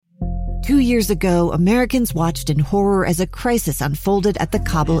2 years ago, Americans watched in horror as a crisis unfolded at the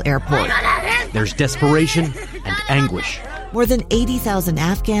Kabul airport. There's desperation and anguish. More than 80,000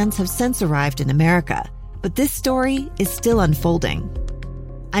 Afghans have since arrived in America, but this story is still unfolding.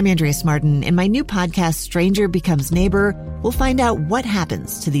 I'm Andrea Martin. In my new podcast, Stranger Becomes Neighbor, we'll find out what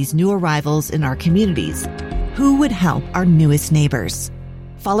happens to these new arrivals in our communities. Who would help our newest neighbors?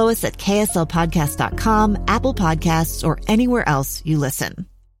 Follow us at kslpodcast.com, Apple Podcasts, or anywhere else you listen.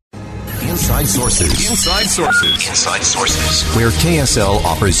 Inside Sources. Inside Sources. Inside Sources. Where KSL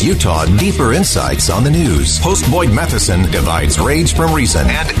offers Utah deeper insights on the news. Host Boyd Matheson divides rage from reason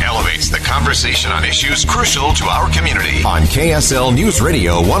and elevates the conversation on issues crucial to our community. On KSL News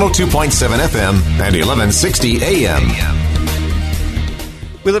Radio 102.7 FM and 1160 AM.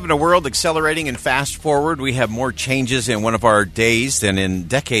 We live in a world accelerating and fast forward. We have more changes in one of our days than in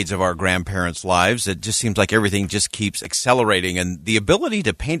decades of our grandparents' lives. It just seems like everything just keeps accelerating. And the ability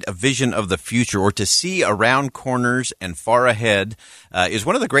to paint a vision of the future or to see around corners and far ahead is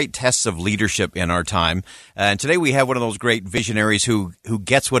one of the great tests of leadership in our time. And today we have one of those great visionaries who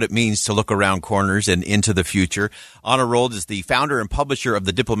gets what it means to look around corners and into the future. Anna Rold is the founder and publisher of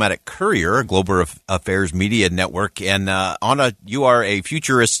the Diplomatic Courier, a global affairs media network. And Anna, you are a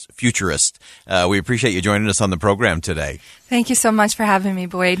futurist. We appreciate you joining us on the program today. Thank you so much for having me,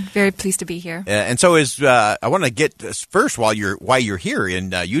 Boyd. Very pleased to be here. And so I want to get first why you're here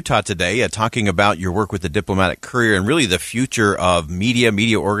in Utah today, talking about your work with the Diplomatic Courier and really the future of media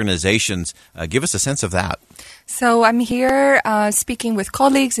organizations. Give us a sense of that. So I'm here speaking with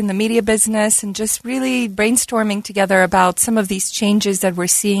colleagues in the media business and just really brainstorming together about some of these changes that we're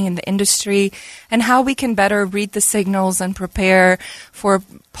seeing in the industry and how we can better read the signals and prepare for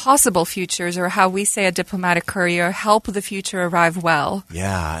possible futures, or how we say a diplomatic courier, help the future arrive well.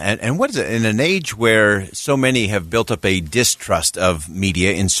 Yeah, and what is it, in an age where so many have built up a distrust of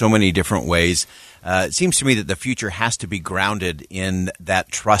media in so many different ways, it seems to me that the future has to be grounded in that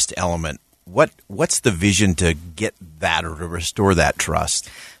trust element. What's the vision to get that or to restore that trust?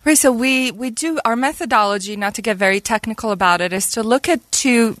 Right, so we do our methodology, not to get very technical about it, is to look at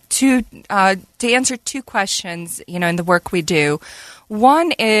to answer two questions, in the work we do.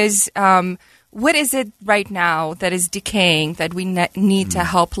 One is, what is it right now that is decaying that we need to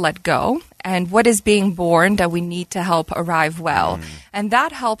help let go? And what is being born that we need to help arrive well? And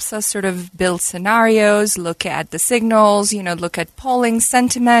that helps us sort of build scenarios, look at the signals, look at polling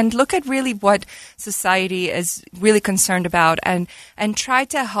sentiment, look at really what society is really concerned about, and try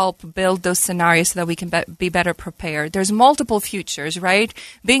to help build those scenarios so that we can be better prepared. There's multiple futures, right?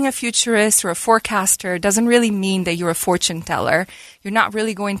 Being a futurist or a forecaster doesn't really mean that you're a fortune teller. You're not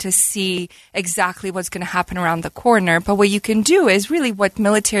really going to see exactly what's going to happen around the corner. But what you can do is really what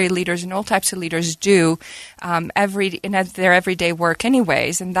military leaders and all types of leaders do in their everyday work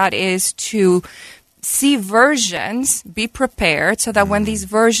anyways, and that is to see versions, be prepared so that when these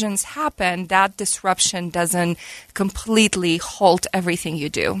versions happen, that disruption doesn't completely halt everything you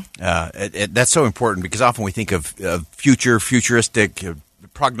do. That's so important because often we think of futuristic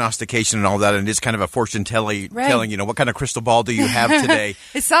prognostication and all that, and it's kind of a fortune telling, what kind of crystal ball do you have today?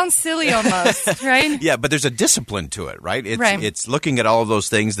 It sounds silly almost, right? Yeah, but there's a discipline to it, right? It's looking at all of those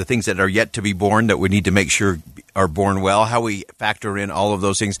things, the things that are yet to be born that we need to make sure are born well, how we factor in all of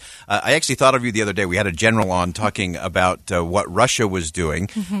those things. I actually thought of you the other day. We had a general on talking about what Russia was doing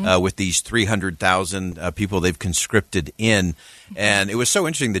with these 300,000 people they've conscripted in. And it was so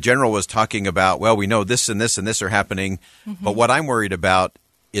interesting. The general was talking about, well, we know this and this and this are happening, but what I'm worried about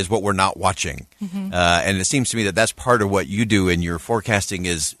is what we're not watching. And it seems to me that that's part of what you do in your forecasting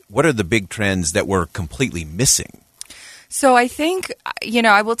is what are the big trends that we're completely missing? So I think,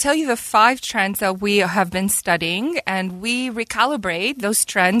 I will tell you the 5 trends that we have been studying, and we recalibrate those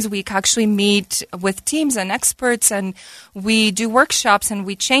trends. We actually meet with teams and experts, and we do workshops, and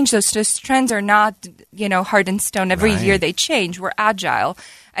we change those. Those trends are not, hard in stone. Every year they change. We're agile,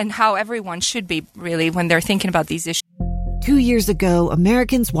 and how everyone should be, really, when they're thinking about these issues. 2 years ago,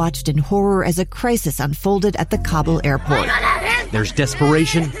 Americans watched in horror as a crisis unfolded at the Kabul airport. There's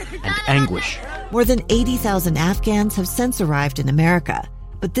desperation and anguish. More than 80,000 Afghans have since arrived in America,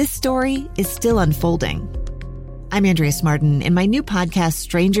 but this story is still unfolding. I'm Andrea Martin. In my new podcast,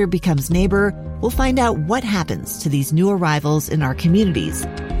 Stranger Becomes Neighbor, we'll find out what happens to these new arrivals in our communities.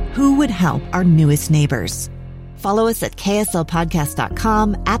 Who would help our newest neighbors? Follow us at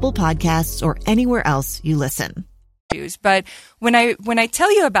kslpodcast.com, Apple Podcasts, or anywhere else you listen. But when I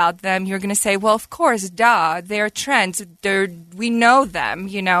tell you about them, you're going to say, well, of course, duh, they're trends. We know them,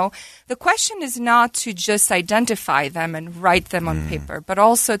 you know. The question is not to just identify them and write them on paper, but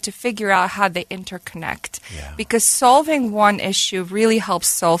also to figure out how they interconnect. Yeah. Because solving one issue really helps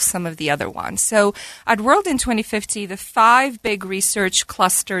solve some of the other ones. So at World in 2050, the 5 big research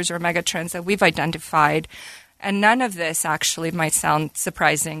clusters or megatrends that we've identified, and none of this actually might sound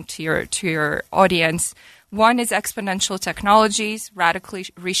surprising to your audience. One is exponential technologies, radically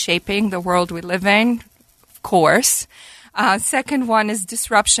reshaping the world we live in, of course. Second one is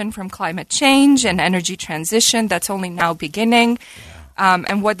disruption from climate change and energy transition. That's only now beginning.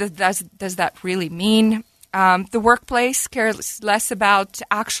 And what does that really mean? The workplace cares less about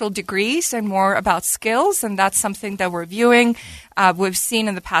actual degrees and more about skills, and that's something that we're viewing. We've seen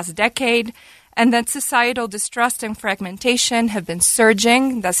in the past decade. And then societal distrust and fragmentation have been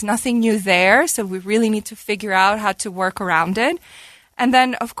surging. That's nothing new there, so we really need to figure out how to work around it. And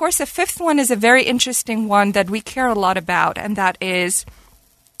then, of course, a 5th one is a very interesting one that we care a lot about, and that is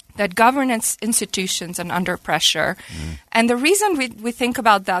that governance institutions are under pressure. And the reason we think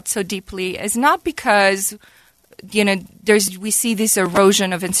about that so deeply is not because, you know, we see this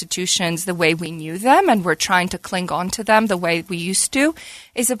erosion of institutions the way we knew them, and we're trying to cling on to them the way we used to.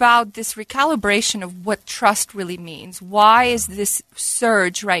 Is about this recalibration of what trust really means. Why is this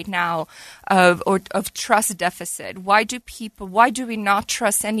surge right now of trust deficit? Why do we not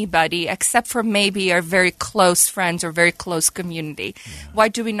trust anybody except for maybe our very close friends or very close community? Yeah. Why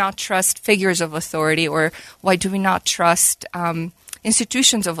do we not trust figures of authority, or why do we not trust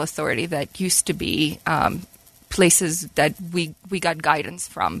institutions of authority that used to be places that we got guidance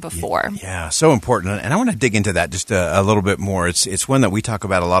from before? Yeah, so important. And I want to dig into that just a little bit more. It's one that we talk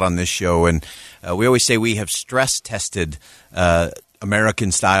about a lot on this show, and we always say we have stress-tested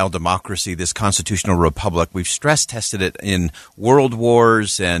American-style democracy, this constitutional republic. We've stress-tested it in world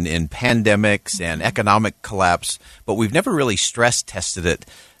wars and in pandemics and economic collapse, but we've never really stress-tested it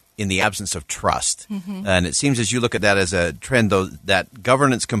in the absence of trust. And it seems, as you look at that as a trend, though, that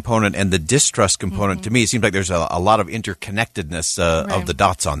governance component and the distrust component, to me, it seems like there's a lot of interconnectedness of the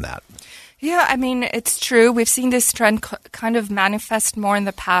dots on that. Yeah, I mean, it's true. We've seen this trend kind of manifest more in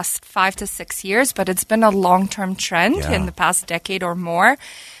the past 5 to 6 years, but it's been a long-term trend in the past decade or more.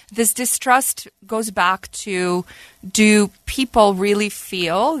 This distrust goes back to, do people really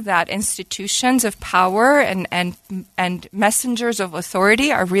feel that institutions of power and messengers of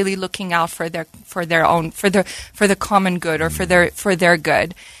authority are really looking out for the common good or for their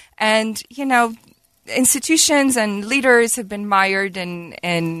good? And, you know, institutions and leaders have been mired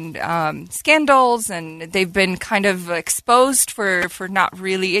in scandals, and they've been kind of exposed for not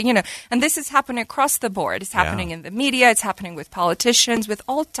really, you know, and this is happening across the board. It's happening in the media. It's happening with politicians, with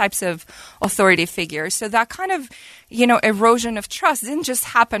all types of authority figures. So that kind of, you know, erosion of trust didn't just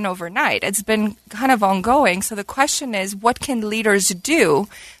happen overnight. It's been kind of ongoing. So the question is, what can leaders do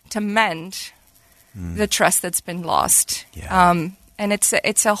to mend the trust that's been lost? Yeah. And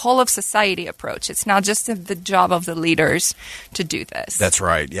it's a whole of society approach. It's not just the job of the leaders to do this. That's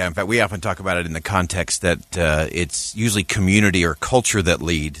right. Yeah. In fact, we often talk about it in the context that it's usually community or culture that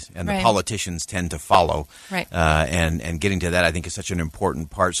lead, and the politicians tend to follow. Right. And getting to that, I think, is such an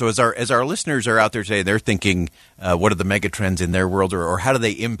important part. So as our listeners are out there today, they're thinking, what are the mega trends in their world, or how do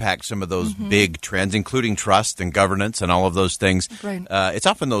they impact some of those big trends, including trust and governance and all of those things? Right. It's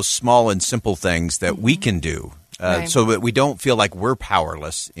often those small and simple things that we can do. So that we don't feel like we're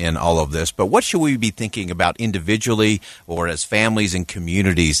powerless in all of this. But what should we be thinking about individually or as families and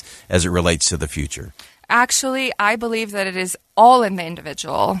communities as it relates to the future? Actually, I believe that it is all in the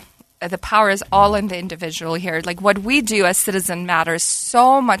individual. The power is all in the individual here. Like, what we do as citizen matters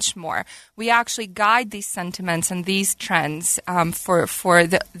so much more. We actually guide these sentiments and these trends for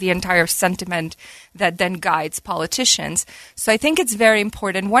the entire sentiment that then guides politicians. So I think it's very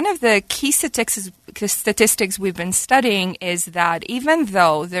important. One of the key statistics we've been studying is that even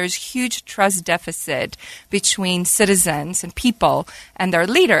though there's huge trust deficit between citizens and people and their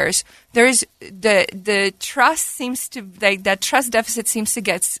leaders, there's the trust seems to, like, that trust deficit seems to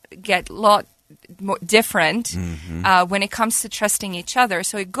get a lot more different when it comes to trusting each other.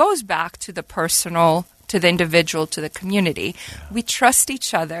 So it goes back to the personal, to the individual, to the community. Yeah. We trust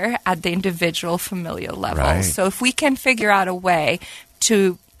each other at the individual familial level. Right. So if we can figure out a way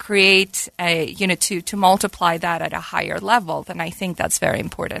to create to multiply that at a higher level, then I think that's very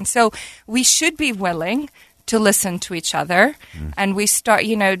important. So we should be willing to listen to each other. And we start,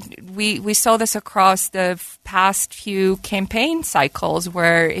 we saw this across the past few campaign cycles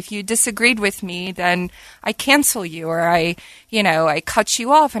where if you disagreed with me, then I cancel you or I cut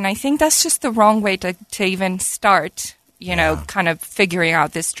you off. And I think that's just the wrong way to even start, kind of figuring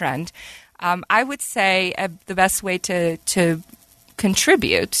out this trend. I would say the best way to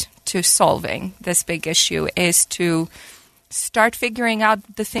contribute to solving this big issue is to start figuring out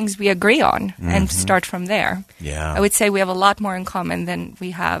the things we agree on and start from there. Yeah. I would say we have a lot more in common than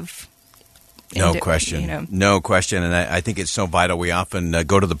we have. No question. No question. And I think it's so vital. We often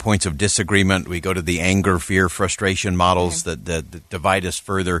go to the points of disagreement. We go to the anger, fear, frustration models that divide us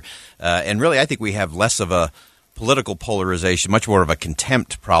further. And really, I think we have less of a political polarization, much more of a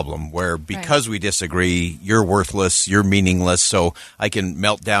contempt problem where because we disagree, you're worthless, you're meaningless, so I can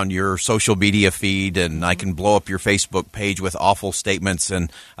melt down your social media feed and I can blow up your Facebook page with awful statements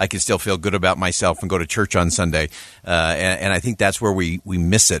and I can still feel good about myself and go to church on Sunday. And I think that's where we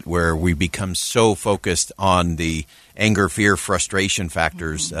miss it, where we become so focused on the anger, fear, frustration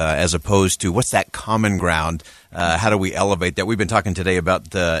factors as opposed to what's that common ground. How do we elevate that? We've been talking today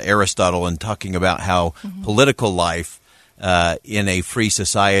about Aristotle and talking about how political life in a free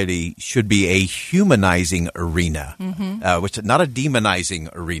society should be a humanizing arena, which is not a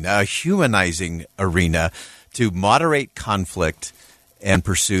demonizing arena, a humanizing arena to moderate conflict and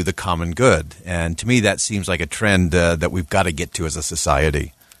pursue the common good. And to me, that seems like a trend that we've got to get to as a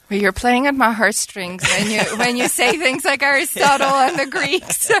society. You're playing at my heartstrings when you say things like Aristotle and the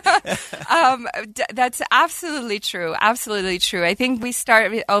Greeks. That's absolutely true. Absolutely true. I think we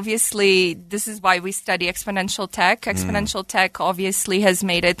start, obviously, this is why we study exponential tech. Exponential tech obviously has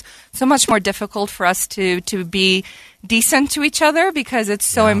made it so much more difficult for us to be decent to each other because it's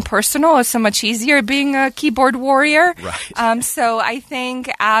so impersonal. It's so much easier being a keyboard warrior. Right. So I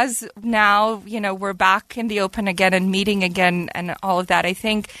think as now, we're back in the open again and meeting again and all of that, I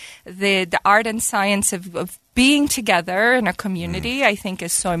think the art and science of being together in a community, I think,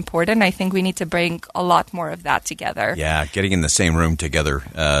 is so important. I think we need to bring a lot more of that together. Yeah, getting in the same room together,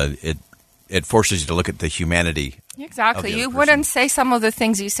 it forces you to look at the humanity. Exactly. You wouldn't say some of the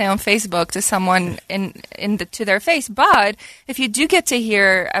things you say on Facebook to someone to their face, but if you do get to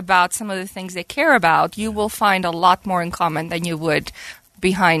hear about some of the things they care about, you will find a lot more in common than you would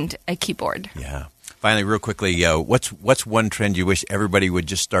behind a keyboard. Yeah. Finally, real quickly, what's one trend you wish everybody would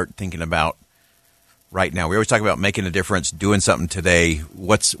just start thinking about right now? We always talk about making a difference, doing something today.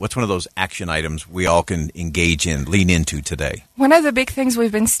 What's one of those action items we all can engage in, lean into today? One of the big things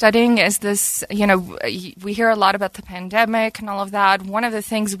we've been studying is this, we hear a lot about the pandemic and all of that. One of the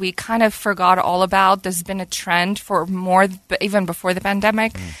things we kind of forgot all about, there's been a trend for more, even before the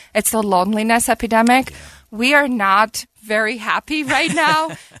pandemic, it's the loneliness epidemic. We are not very happy right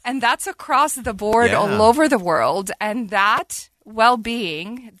now, and that's across the board all over the world. And that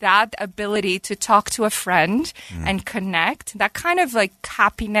well-being, that ability to talk to a friend and connect, that kind of like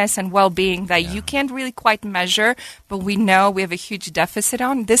happiness and well-being that you can't really quite measure, but we know we have a huge deficit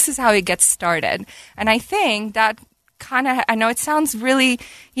on. This is how it gets started. And I think that I know it sounds really,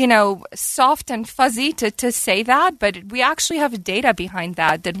 soft and fuzzy to say that, but we actually have data behind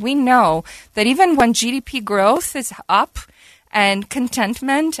that we know that even when GDP growth is up and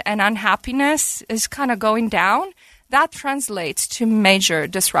contentment and unhappiness is kind of going down, that translates to major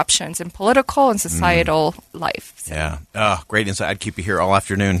disruptions in political and societal life. So. Yeah. Oh, great insight. I'd keep you here all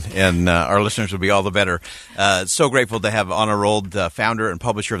afternoon, and our listeners would be all the better. So grateful to have Anna Rold, founder and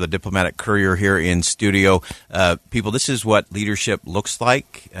publisher of the Diplomatic Courier, here in studio. People, this is what leadership looks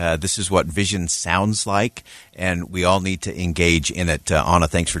like. This is what vision sounds like, and we all need to engage in it. Anna,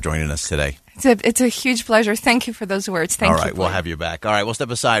 thanks for joining us today. It's a huge pleasure. Thank you for those words. Thank you. All right, we'll have you back. All right, we'll step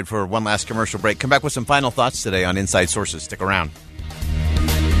aside for one last commercial break. Come back with some final thoughts today on Inside Sources. Stick around.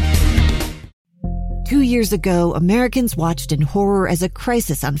 2 years ago, Americans watched in horror as a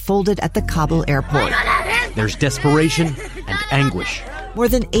crisis unfolded at the Kabul airport. There's desperation and anguish. More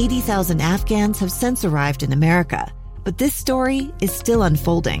than 80,000 Afghans have since arrived in America, but this story is still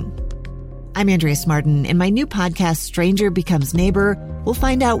unfolding. I'm Andrea Smartin. In my new podcast, Stranger Becomes Neighbor, we'll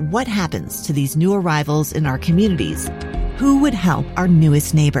find out what happens to these new arrivals in our communities. Who would help our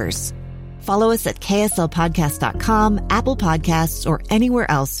newest neighbors? Follow us at kslpodcast.com, Apple Podcasts, or anywhere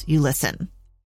else you listen.